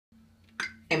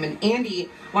him. And Andy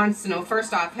wants to know,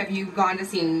 first off, have you gone to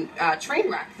see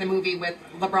Trainwreck, the movie with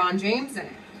LeBron James in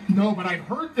it? No, but I've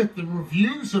heard that the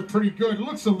reviews are pretty good. It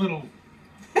looks a little...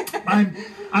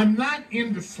 I'm not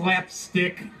into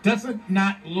slapstick. Doesn't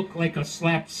not look like a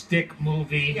slapstick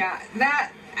movie. Yeah,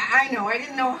 that... I know. I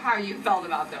didn't know how you felt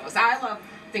about those. I love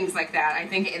things like that. I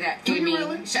think that... Do you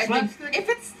really? I think if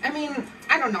it's... I mean,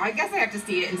 I don't know. I guess I have to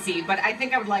see it and see, but I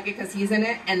think I would like it because he's in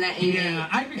it, and that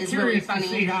Amy is really funny. To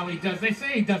see how he does. They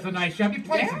say he does a nice job. He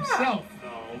plays himself,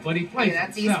 though, but he plays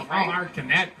himself. Easy, right? How hard can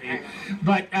that be?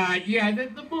 But, yeah,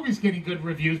 the movie's getting good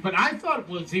reviews, but I thought it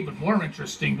was even more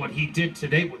interesting what he did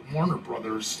today with Warner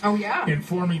Brothers. Oh, yeah. In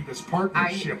forming this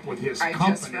partnership with his company. I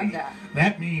just read that.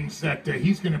 That means that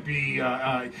he's going to be,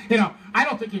 you know, I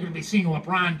don't think you're going to be seeing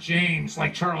LeBron James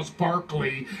like Charles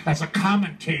Barkley as a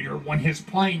commentator when his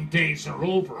playing days are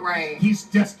over. Right. He's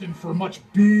destined for much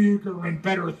bigger and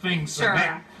better things Sure. than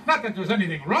that. Not that there's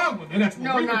anything wrong with it. That's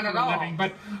what we do for a living.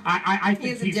 But I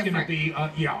think he's going to be,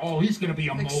 he's going to be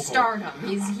a mogul. Stardom.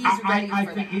 He's ready for that. I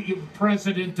think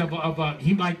president of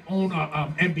he might own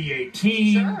a NBA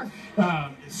team.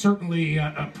 Sure. Certainly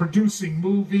producing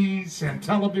movies and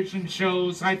television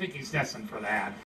shows. I think he's destined for that.